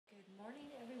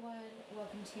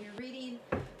to your reading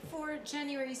for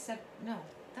January 7th. No,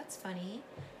 that's funny.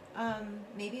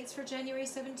 Maybe it's for January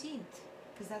 17th,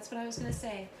 because that's what I was going to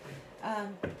say.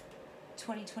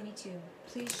 2022.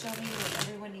 Please show me what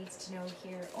everyone needs to know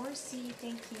here or see.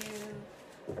 Thank you.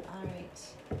 All right.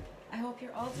 I hope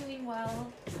you're all doing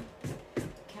well.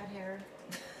 Cat hair.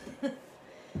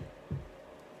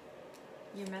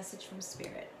 Your message from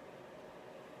Spirit.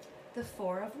 The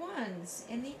Four of Wands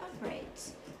in the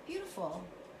upright. Beautiful.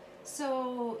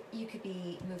 So you could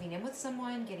be moving in with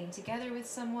someone, getting together with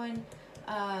someone,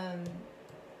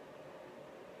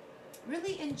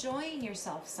 really enjoying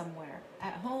yourself somewhere,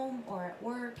 at home or at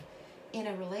work, in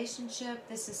a relationship.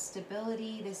 This is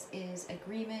stability. This is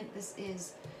agreement. This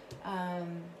is,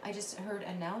 I just heard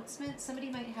announcement. Somebody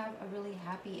might have a really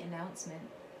happy announcement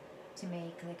to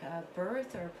make, like a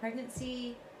birth or a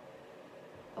pregnancy,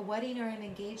 a wedding or an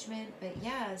engagement. But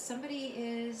yeah, somebody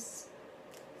is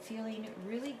feeling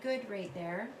really good right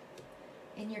there.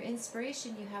 In your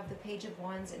inspiration, you have the Page of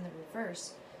Wands in the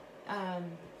reverse. I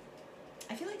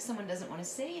feel like someone doesn't want to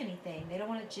say anything. They don't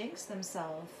want to jinx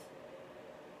themselves,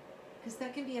 because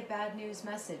that can be a bad news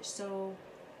message. So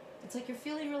it's like you're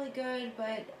feeling really good,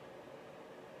 but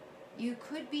you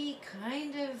could be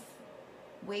kind of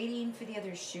waiting for the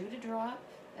other shoe to drop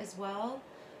as well.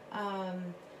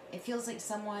 It feels like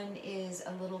someone is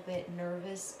a little bit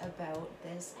nervous about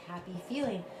this happy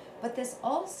feeling, but this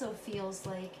also feels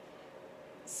like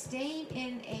staying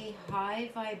in a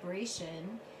high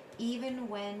vibration even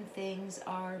when things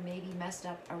are maybe messed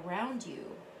up around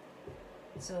you.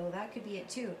 So that could be it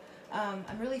too.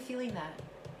 I'm really feeling that.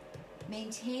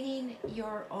 Maintaining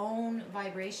your own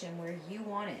vibration where you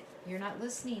want it. You're not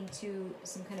listening to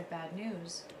some kind of bad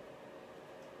news.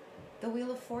 The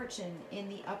Wheel of Fortune in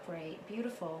the upright.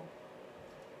 Beautiful.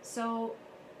 So,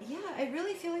 yeah, I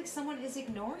really feel like someone is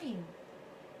ignoring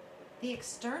the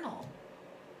external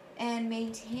and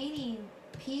maintaining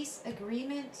peace,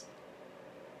 agreement,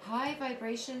 high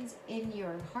vibrations in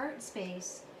your heart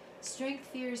space, strength,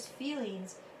 fears,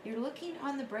 feelings. You're looking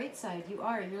on the bright side. You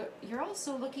are. You're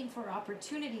also looking for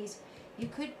opportunities. You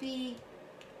could be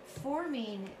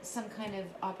forming some kind of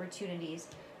opportunities.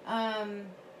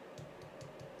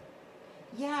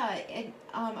 Yeah, and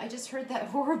I just heard that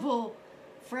horrible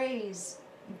phrase,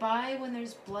 buy when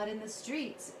there's blood in the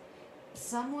streets.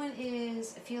 Someone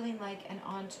is feeling like an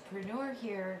entrepreneur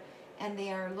here, and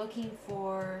they are looking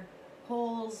for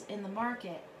holes in the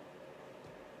market.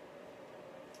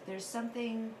 There's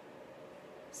somebody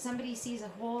sees a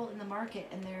hole in the market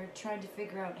and they're trying to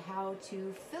figure out how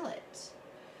to fill it.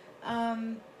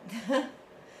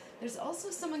 There's also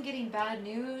someone getting bad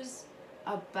news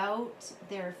about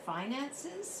their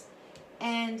finances,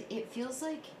 and it feels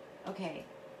like, okay,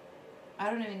 I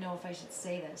don't even know if I should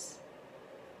say this.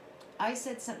 I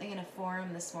said something in a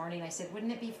forum this morning. I said,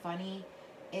 wouldn't it be funny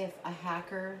if a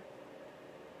hacker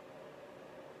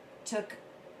took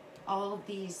all of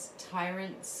these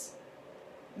tyrants'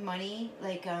 money?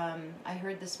 Like, I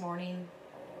heard this morning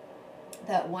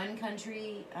that one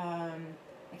country, I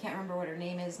can't remember what her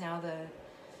name is now,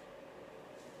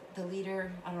 the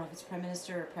leader, I don't know if it's prime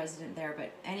minister or president there, but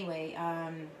anyway,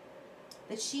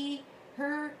 that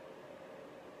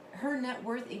her net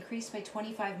worth increased by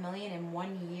 25 million in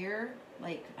 1 year,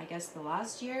 like I guess the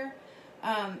last year.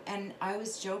 And I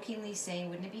was jokingly saying,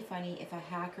 wouldn't it be funny if a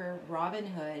hacker, Robin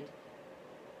Hood,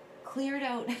 cleared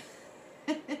out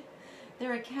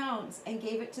their accounts and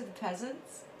gave it to the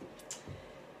peasants?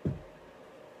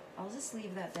 I'll just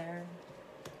leave that there.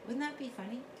 Wouldn't that be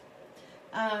funny?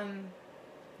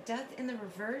 Death in the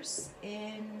reverse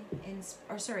in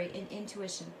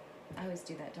intuition. I always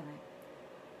do that, don't I?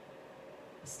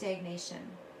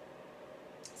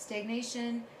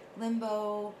 Stagnation,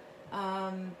 limbo,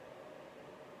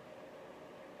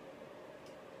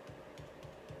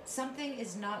 something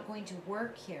is not going to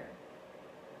work here.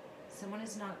 Someone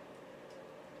is not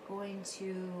going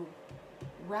to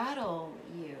rattle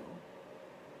you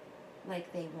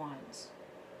like they want.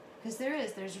 Because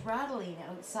there's rattling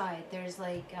outside. There's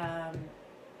like,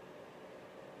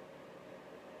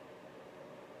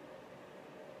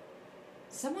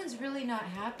 someone's really not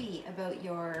happy about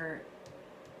your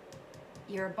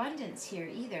abundance here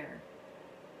either.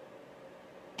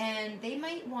 And they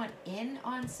might want in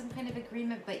on some kind of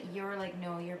agreement, but you're like,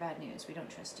 no, you're bad news. We don't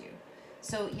trust you.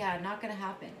 So yeah, not going to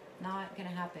happen. Not going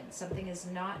to happen. Something is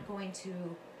not going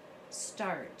to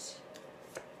start.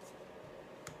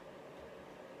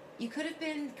 You could have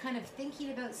been kind of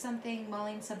thinking about something,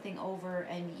 mulling something over,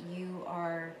 and you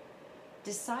are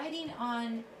deciding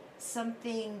on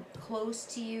something close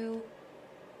to you.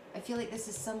 I feel like this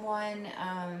is someone,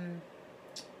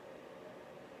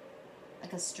 a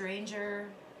like a stranger.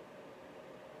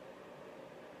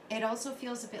 It also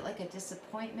feels a bit like a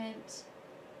disappointment,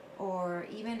 or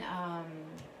even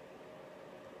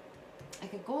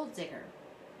like a gold digger,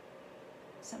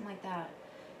 something like that.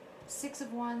 Six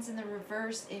of Wands in the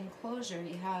reverse in closure.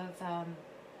 You have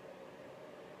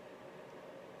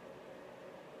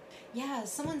yeah,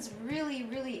 someone's really,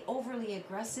 really overly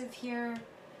aggressive here.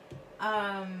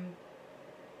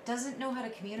 Doesn't know how to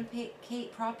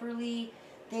communicate properly.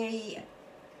 This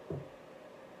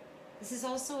is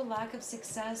also a lack of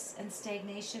success and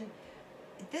stagnation.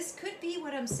 This could be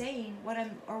what I'm saying, what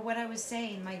I was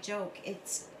saying, my joke.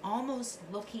 It's almost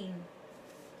looking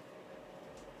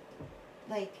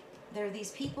like there are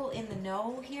these people in the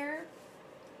know here.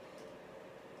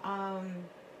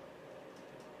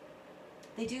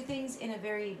 They do things in a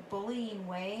very bullying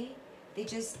way. They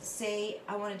just say,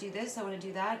 I want to do this, I want to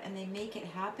do that, and they make it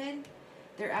happen.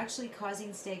 They're actually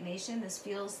causing stagnation. This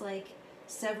feels like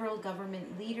several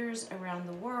government leaders around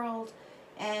the world,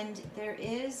 and there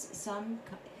is some,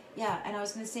 yeah, and I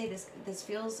was going to say this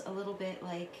feels a little bit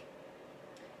like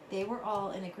they were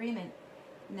all in agreement.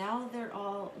 Now they're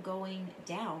all going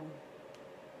down,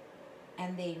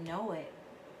 and they know it.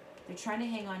 They're trying to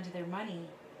hang on to their money,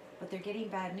 but they're getting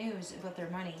bad news about their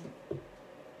money.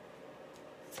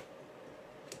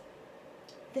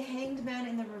 The Hanged Man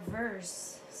in the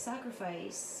reverse.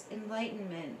 Sacrifice.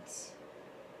 Enlightenment.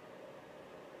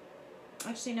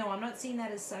 Actually, no, I'm not seeing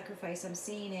that as sacrifice. I'm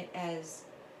seeing it as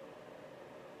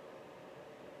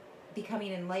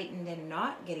becoming enlightened and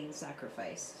not getting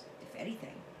sacrificed, if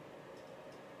anything.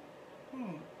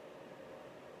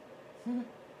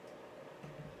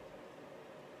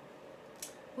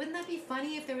 Wouldn't that be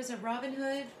funny if there was a Robin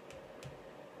Hood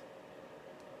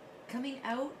coming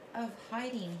out of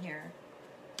hiding here?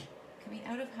 Coming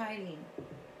out of hiding.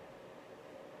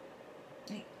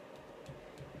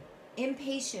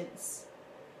 Impatience.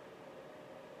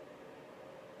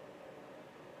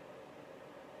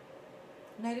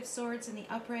 Knight of Swords in the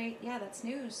upright. Yeah, that's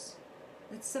news.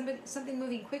 It's something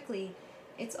moving quickly.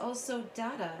 It's also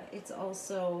data. It's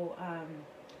also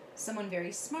someone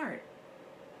very smart.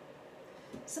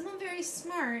 Someone very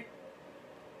smart.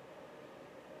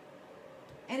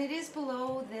 And it is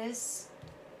below this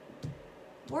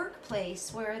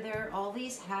workplace where there are all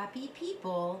these happy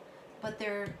people, but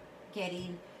they're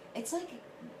getting, it's like,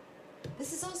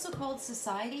 this is also called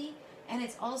society, and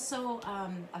it's also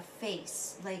a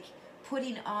face, like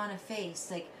putting on a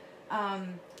face, like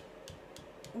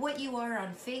what you are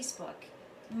on Facebook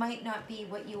might not be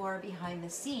what you are behind the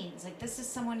scenes. Like, this is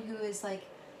someone who is like,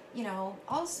 you know,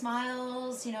 all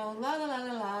smiles, you know, la la la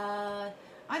la la,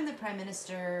 I'm the prime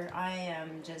minister,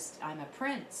 I'm a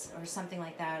prince, or something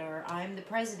like that, or I'm the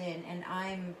president and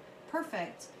I'm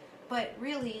perfect. But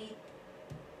really,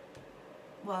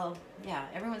 well, yeah,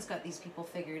 everyone's got these people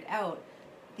figured out.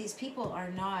 These people are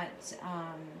not,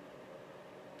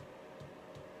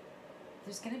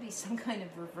 there's going to be some kind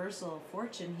of reversal of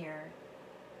fortune here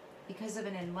because of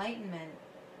an enlightenment.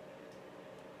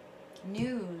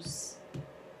 News.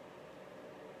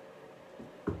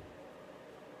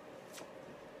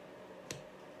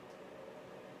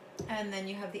 And then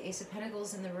you have the Ace of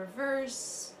Pentacles in the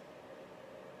reverse.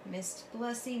 Missed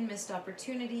blessing, missed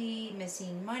opportunity,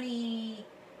 missing money.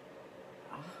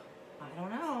 I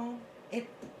don't know.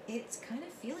 It's kind of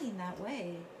feeling that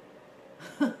way.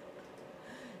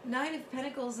 Nine of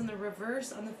Pentacles in the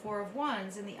reverse on the Four of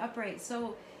Wands in the upright.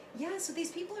 So, yeah, so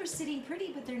these people are sitting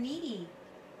pretty, but they're needy.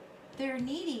 They're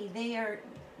needy. They are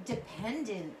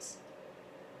dependent.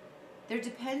 They're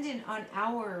dependent on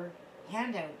our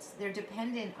handouts. They're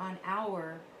dependent on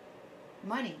our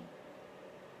money.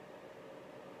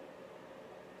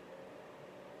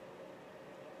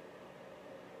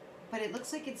 But it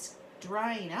looks like it's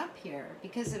drying up here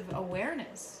because of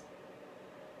awareness.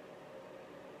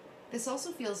 This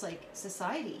also feels like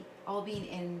society all being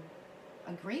in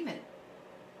agreement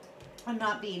on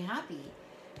not being happy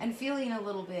and feeling a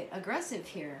little bit aggressive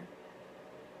here.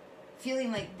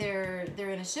 Feeling like they're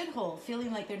in a shithole,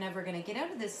 feeling like they're never going to get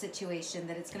out of this situation,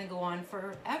 that it's going to go on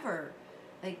forever.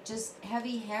 Like, just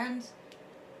heavy hand,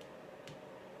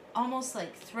 almost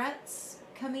like threats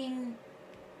coming,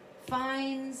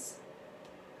 fines.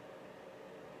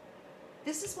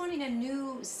 This is wanting a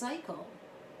new cycle.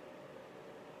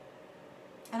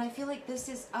 And I feel like this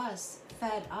is us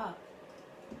fed up.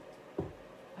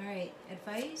 All right,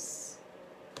 advice.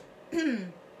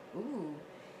 Ooh.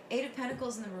 Eight of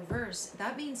Pentacles in the reverse.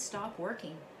 That means stop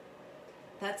working.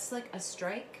 That's like a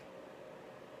strike.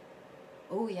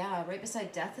 Oh yeah, right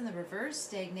beside Death in the reverse.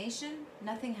 Stagnation.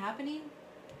 Nothing happening.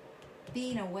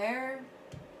 Being aware.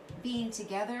 Being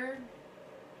together.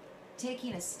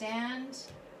 taking a stand.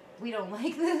 We don't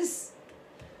like this.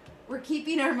 We're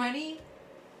keeping our money.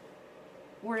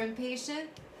 We're impatient.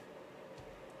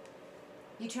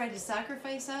 You tried to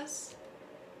sacrifice us.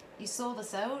 You sold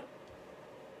us out.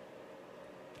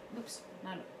 Oops,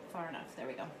 not far enough. There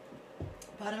we go.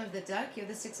 Bottom of the deck, you have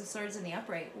the Six of Swords in the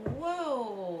upright.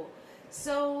 Whoa.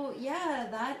 So, yeah,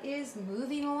 that is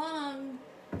moving along.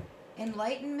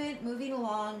 Enlightenment, moving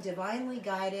along, divinely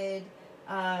guided,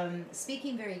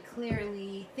 speaking very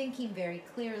clearly, thinking very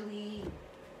clearly.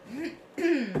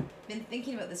 Been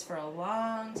thinking about this for a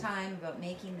long time, about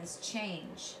making this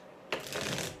change.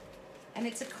 And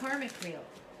it's a karmic wheel.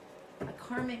 A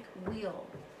karmic wheel.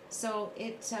 So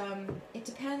it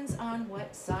depends on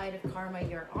what side of karma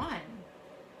you're on.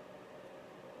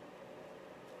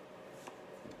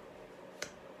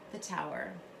 The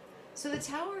Tower. So the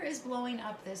Tower is blowing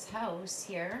up this house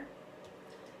here.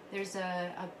 There's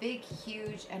a big,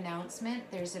 huge announcement.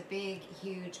 There's a big,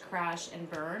 huge crash and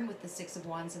burn with the Six of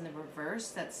Wands in the reverse.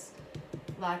 That's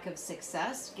lack of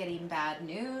success, getting bad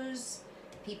news.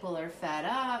 People are fed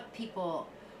up. People,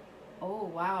 oh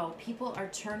wow, people are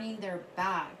turning their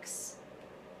backs,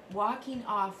 walking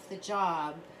off the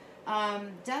job.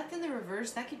 Death in the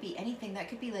reverse, that could be anything. That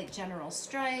could be like general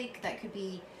strike. That could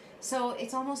be... So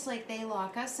it's almost like they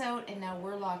lock us out and now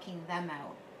we're locking them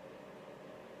out.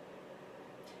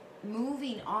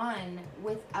 Moving on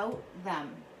without them.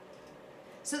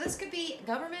 So this could be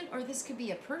government or this could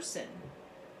be a person.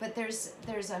 But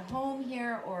there's a home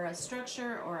here or a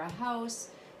structure or a house,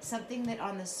 something that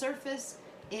on the surface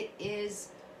it is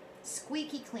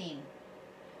squeaky clean.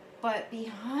 But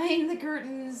behind the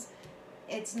curtains,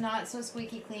 it's not so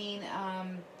squeaky clean.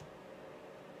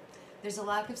 There's a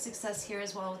lack of success here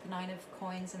as well with the Nine of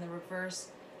Coins in the reverse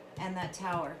and that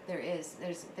Tower.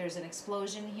 There's an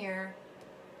explosion here.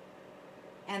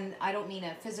 And I don't mean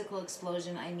a physical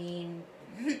explosion. I mean,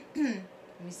 let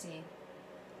me see.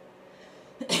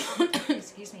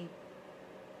 Excuse me.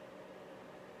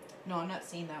 No, I'm not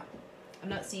seeing that. I'm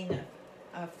not seeing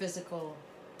a physical.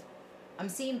 I'm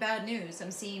seeing bad news. I'm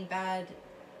seeing bad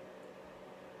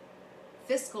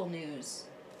fiscal news.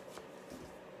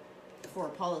 For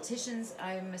politicians,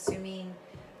 I'm assuming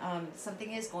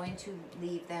something is going to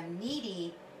leave them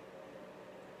needy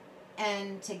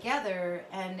and together,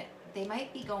 and they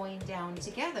might be going down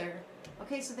together.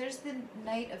 Okay, so there's the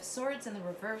Knight of Swords in the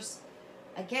reverse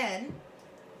again,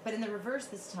 but in the reverse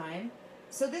this time.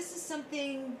 So this is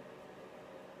something,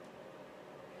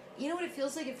 you know what it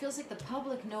feels like? It feels like the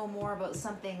public know more about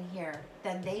something here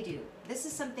than they do. This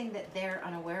is something that they're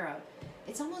unaware of.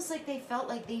 It's almost like they felt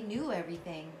like they knew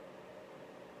everything.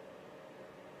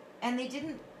 And they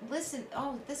didn't listen.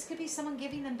 Oh, this could be someone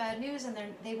giving them bad news and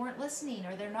they weren't listening,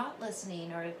 or they're not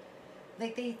listening, or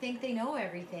like they think they know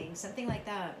everything. Something like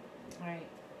that. All right.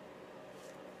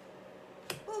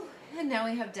 Ooh, and now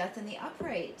we have Death in the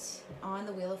upright on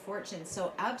the Wheel of Fortune.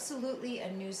 So absolutely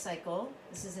a new cycle.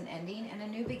 This is an ending and a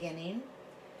new beginning.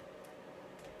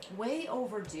 Way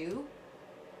overdue.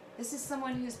 This is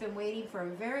someone who's been waiting for a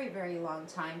very, very long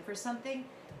time for something,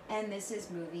 and this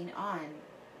is moving on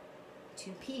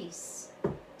to peace,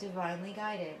 divinely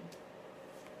guided.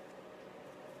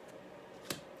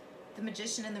 The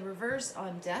Magician in the reverse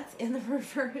on Death in the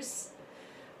reverse.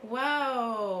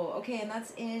 Wow. Okay, and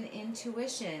that's in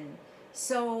intuition.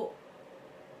 So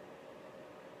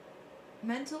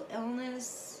mental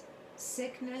illness,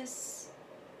 sickness,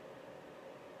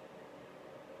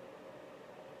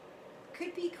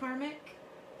 could be karmic,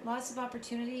 lots of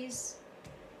opportunities.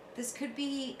 This could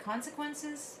be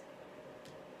consequences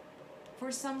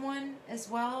for someone as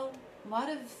well. A lot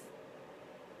of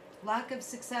lack of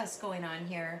success going on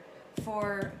here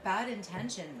for bad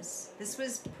intentions. This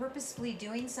was purposefully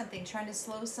doing something, trying to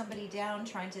slow somebody down,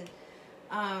 trying to,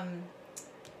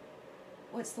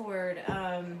 what's the word?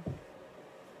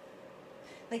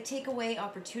 Like take away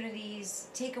opportunities,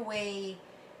 take away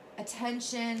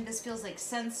attention. This feels like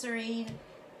censoring.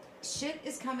 Shit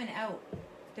is coming out.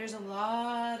 There's a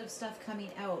lot of stuff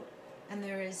coming out, and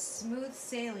there is smooth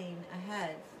sailing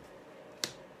ahead.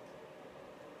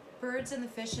 Birds and the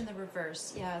fish in the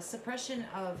reverse. Yeah, suppression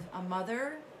of a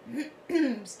mother.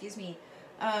 Excuse me.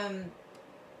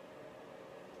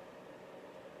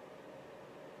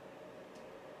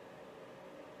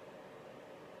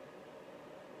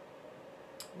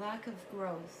 Lack of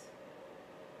growth.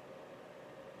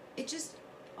 It just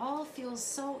all feels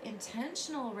so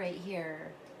intentional right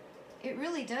here. It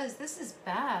really does. This is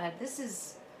bad. This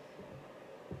is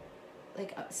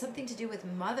like something to do with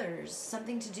mothers,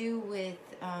 something to do with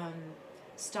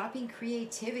stopping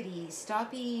creativity,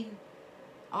 stopping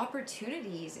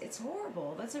opportunities. It's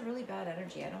horrible. That's a really bad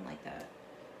energy. I don't like that.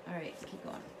 All right, keep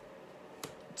going.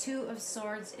 Two of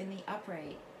Swords in the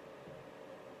upright.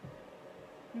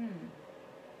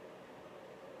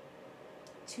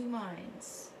 Two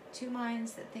minds. Two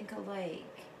minds that think alike.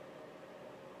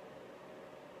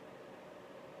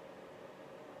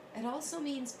 It also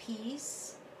means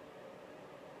peace.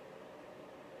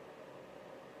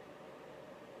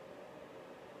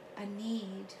 A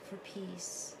need for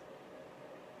peace.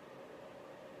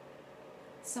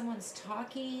 Someone's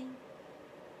talking.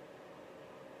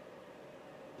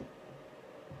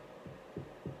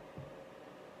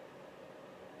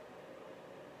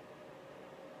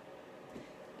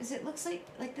 It looks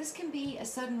like this can be a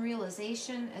sudden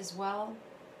realization as well.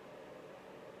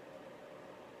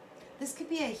 This could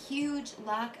be a huge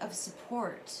lack of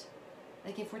support.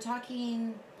 Like if we're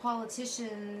talking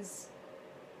politicians,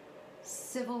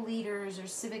 civil leaders or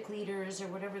civic leaders or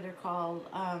whatever they're called,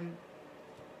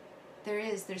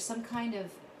 there's some kind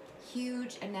of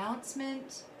huge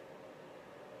announcement,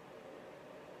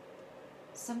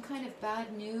 some kind of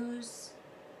bad news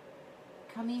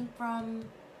coming from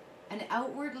an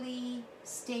outwardly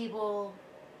stable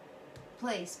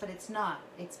place, but it's not.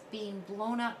 It's being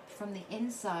blown up from the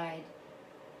inside.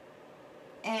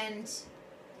 And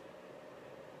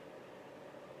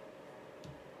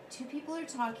two people are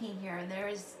talking here, and there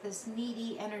is this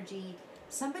needy energy.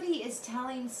 Somebody is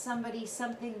telling somebody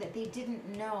something that they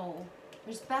didn't know.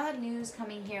 There's bad news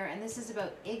coming here, and this is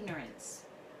about ignorance.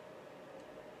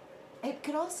 It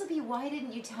could also be, why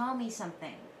didn't you tell me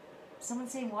something?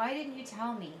 Someone's saying, why didn't you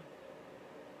tell me?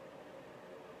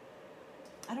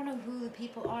 I don't know who the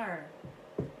people are.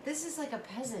 This is like a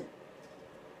peasant.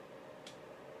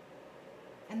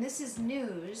 And this is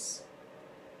news.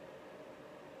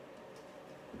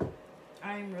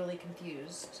 I'm really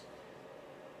confused.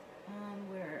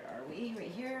 Where are we?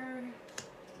 Right here.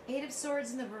 Eight of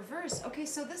Swords in the reverse. Okay,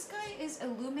 so this guy is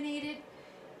illuminated.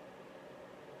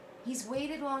 He's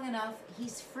waited long enough.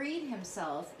 He's freed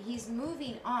himself. He's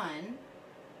moving on.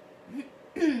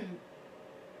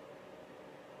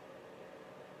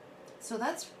 So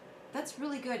that's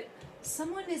really good.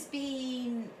 Someone is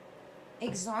being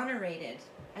exonerated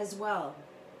as well.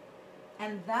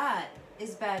 And that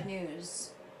is bad news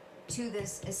to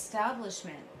this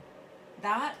establishment.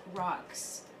 That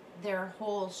rocks their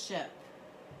whole ship.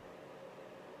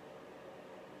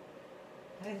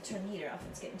 I'm going to turn the heater off.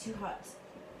 It's getting too hot.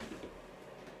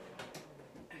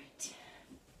 All right.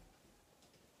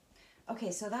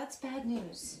 Okay, so that's bad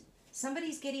news.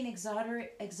 Somebody's getting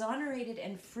exonerated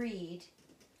and freed.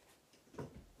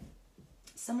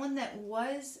 Someone that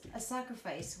was a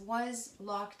sacrifice, was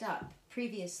locked up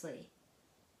previously.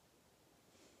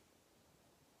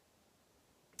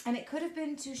 And it could have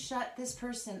been to shut this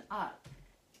person up.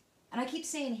 And I keep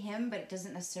saying him, but it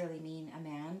doesn't necessarily mean a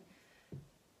man.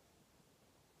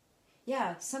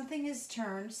 Yeah, something is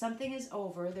turned, something is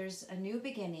over, there's a new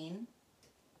beginning.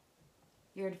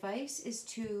 Your advice is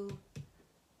to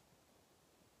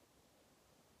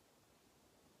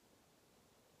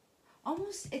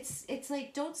almost, it's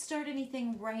like, don't start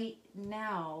anything right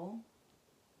now.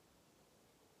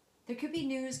 There could be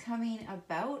news coming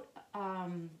about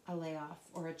a layoff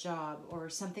or a job or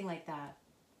something like that.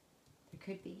 There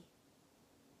could be.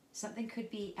 Something could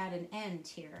be at an end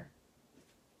here.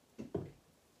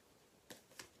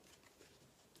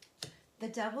 The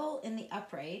Devil in the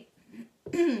upright,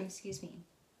 excuse me,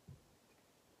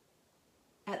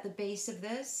 at the base of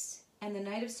this, and the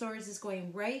Knight of Swords is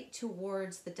going right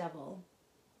towards the Devil.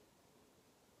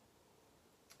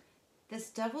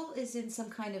 This Devil is in some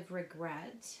kind of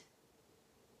regret.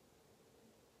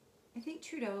 I think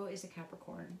Trudeau is a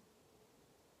Capricorn.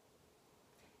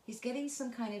 He's getting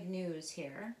some kind of news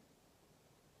here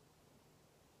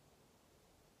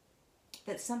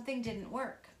that something didn't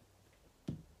work.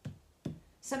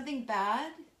 Something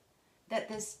bad that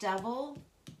this Devil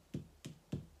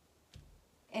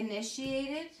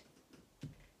initiated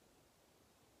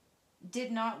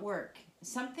did not work.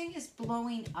 Something is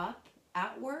blowing up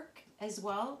at work as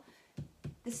well.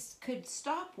 This could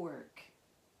stop work.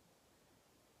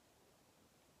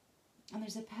 And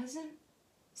there's a peasant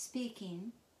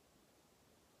speaking.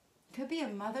 Could be a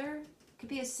mother, could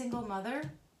be a single mother.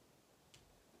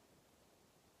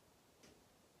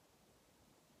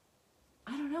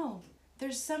 I don't know.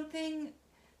 There's something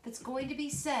that's going to be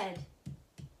said.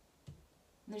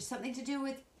 There's something to do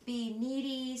with being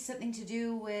needy, something to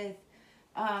do with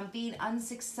being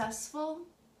unsuccessful.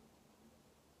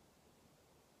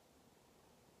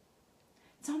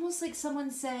 It's almost like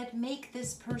someone said, make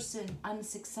this person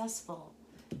unsuccessful.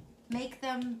 Make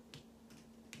them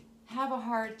have a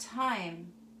hard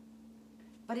time.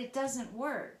 But it doesn't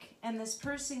work. And this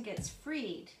person gets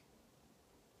freed.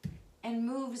 and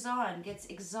moves on, gets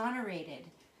exonerated.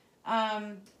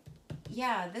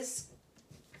 Yeah, this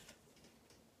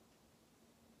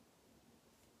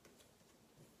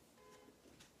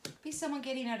be someone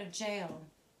getting out of jail.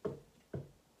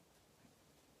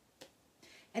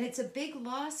 And it's a big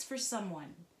loss for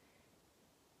someone.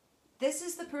 This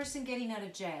is the person getting out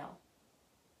of jail.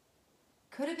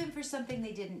 Could have been for something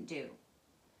they didn't do.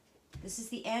 This is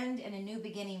the end and a new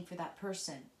beginning for that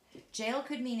person. Jail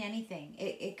could mean anything.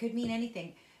 It could mean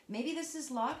anything. Maybe this is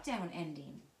lockdown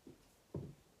ending.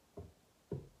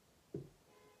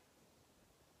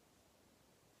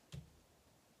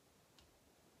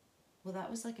 Well,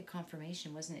 that was like a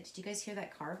confirmation, wasn't it? Did you guys hear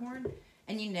that car horn?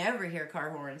 And you never hear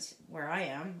car horns where I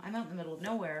am. I'm out in the middle of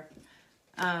nowhere.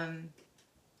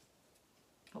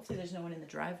 Hopefully there's no one in the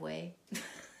driveway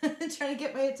trying to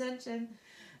get my attention.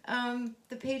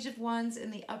 The Page of Wands in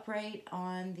the upright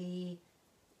on the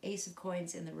Ace of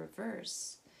Coins in the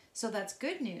reverse. So that's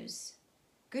good news.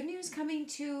 Good news coming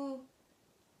to,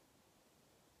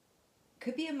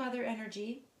 could be a mother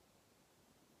energy.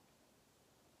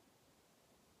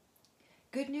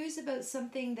 Good news about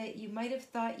something that you might have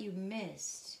thought you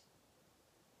missed.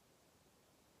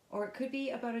 Or it could be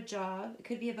about a job. It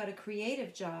could be about a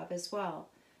creative job as well.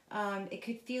 It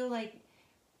could feel like,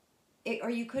 or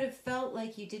you could have felt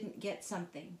like you didn't get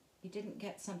something. You didn't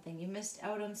get something. You missed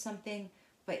out on something,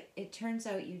 but it turns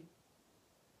out you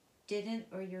didn't,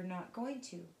 or you're not going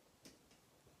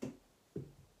to.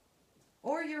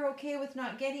 Or you're okay with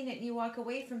not getting it and you walk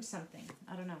away from something.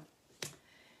 I don't know.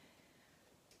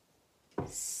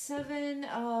 7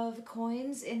 of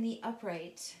Coins in the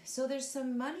upright. So there's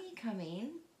some money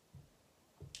coming.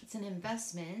 It's an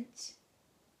investment.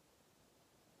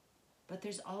 But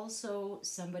there's also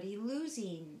somebody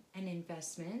losing an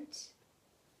investment.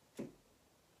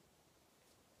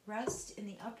 Rest in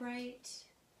the upright.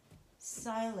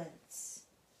 Silence.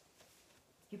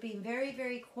 You're being very,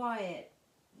 very quiet.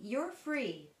 You're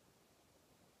free.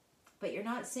 But you're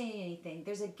not saying anything.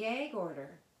 There's a gag order.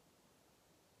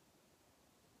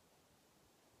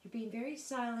 You're being very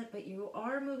silent, but you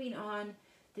are moving on.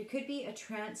 There could be a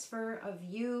transfer of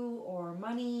you or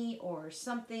money or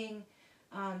something.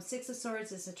 6 of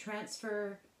Swords is a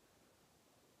transfer.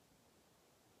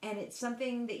 And it's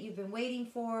something that you've been waiting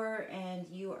for, and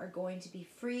you are going to be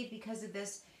freed because of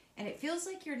this. And it feels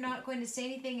like you're not going to say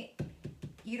anything.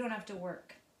 You don't have to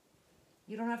work.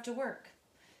 You don't have to work.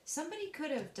 Somebody could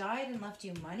have died and left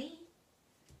you money,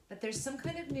 but there's some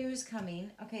kind of news coming.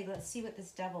 Okay, let's see what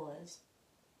this Devil is.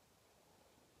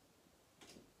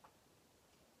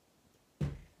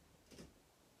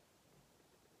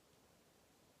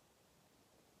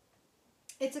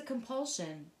 It's a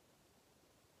compulsion.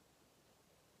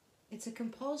 It's a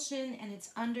compulsion, and it's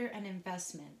under an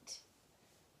investment.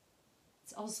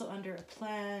 It's also under a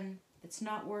plan that's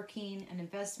not working, an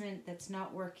investment that's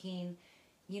not working.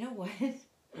 You know what?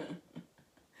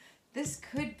 This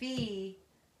could be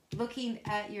looking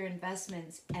at your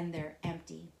investments and they're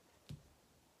empty.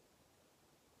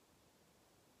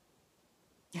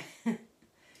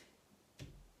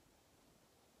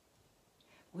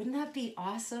 Wouldn't that be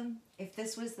awesome if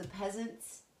this was the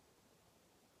peasants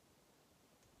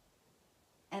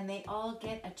and they all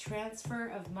get a transfer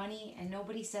of money and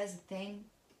nobody says a thing?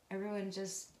 Everyone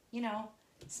just, you know,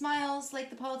 smiles like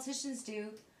the politicians do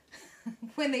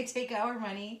when they take our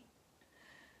money.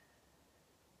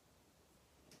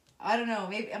 I don't know,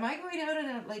 maybe, am I going out on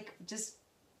a, like, just,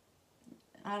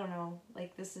 I don't know,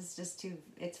 like, this is just too,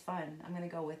 it's fun. I'm going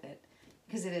to go with it.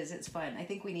 Because it is, it's fun. I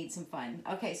think we need some fun.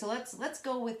 Okay, so let's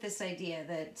go with this idea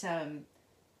that,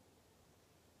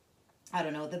 I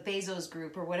don't know, the Bezos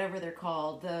Group or whatever they're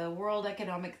called, the World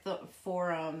Economic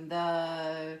Forum,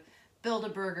 the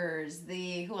Bilderbergers,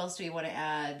 the, who else do you want to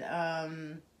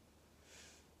add?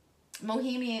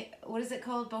 Bohemian, what is it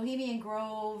called? Bohemian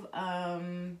Grove,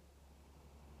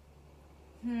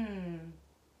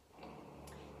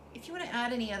 If you want to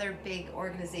add any other big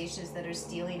organizations that are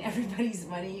stealing everybody's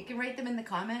money, you can write them in the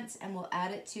comments and we'll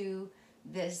add it to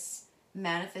this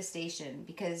manifestation,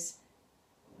 because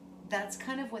that's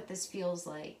kind of what this feels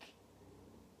like.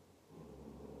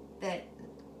 That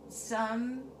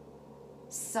some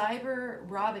cyber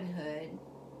Robin Hood,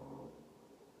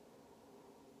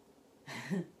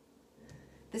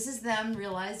 this is them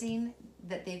realizing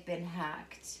that they've been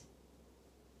hacked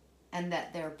and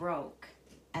that they're broke.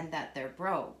 And that they're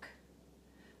broke.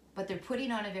 But they're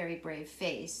putting on a very brave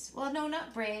face. Well, no,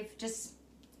 not brave, just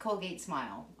Colgate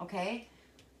smile, okay?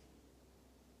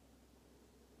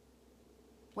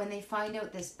 When they find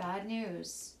out this bad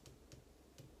news,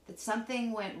 that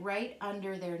something went right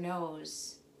under their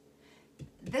nose.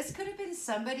 This could have been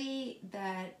somebody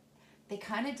that they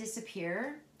kind of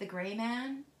disappear. The gray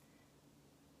man,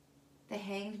 the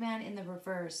hanged man in the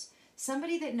reverse,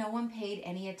 somebody that no one paid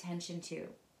any attention to,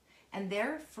 and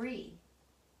they're free.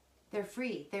 They're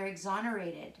free. They're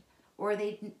exonerated, or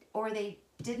they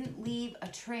didn't leave a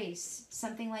trace,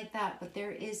 something like that. But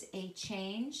there is a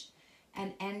change,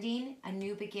 an ending, a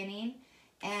new beginning,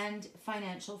 and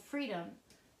financial freedom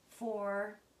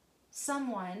for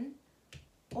someone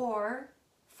or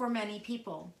for many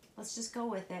people. Let's just go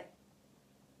with it.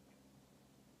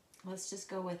 Let's just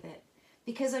go with it.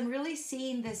 Because I'm really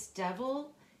seeing this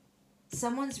devil.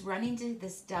 Someone's running to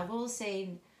this devil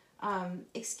saying,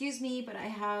 excuse me, but I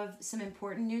have some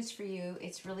important news for you.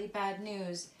 It's really bad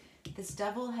news. This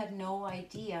devil had no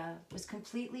idea, was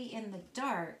completely in the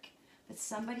dark, but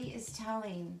somebody is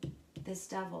telling this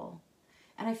devil.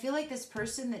 And I feel like this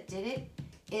person that did it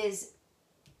is,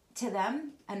 to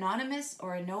them, anonymous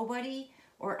or a nobody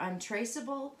or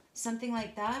untraceable, something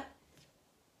like that.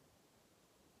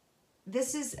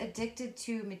 This is addicted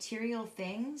to material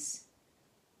things,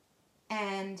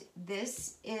 and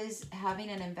this is having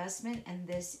an investment, and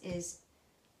this is,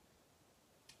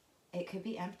 it could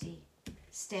be empty,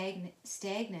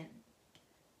 stagnant.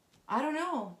 I don't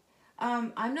know.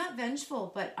 I'm not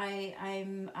vengeful, but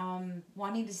I'm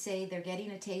wanting to say they're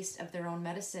getting a taste of their own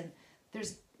medicine.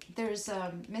 There's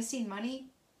missing money,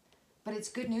 but it's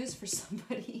good news for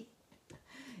somebody.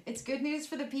 It's good news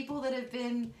for the people that have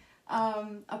been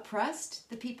oppressed,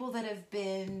 the people that have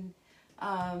been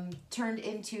turned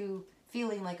into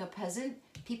feeling like a peasant,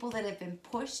 people that have been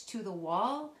pushed to the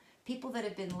wall, people that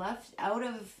have been left out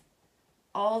of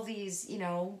all these,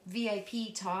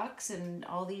 VIP talks and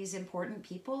all these important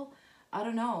people. I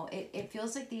don't know. It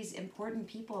feels like these important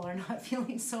people are not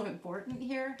feeling so important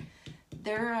here.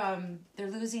 They're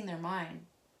losing their mind.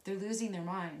 They're losing their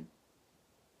mind.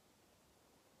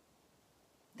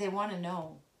 They want to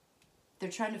know. They're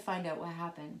trying to find out what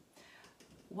happened.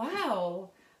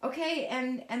 Wow. Okay,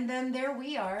 and then there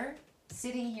we are,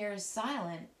 sitting here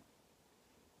silent.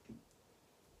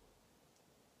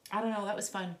 I don't know, that was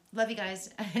fun. Love you guys,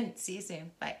 and see you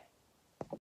soon. Bye.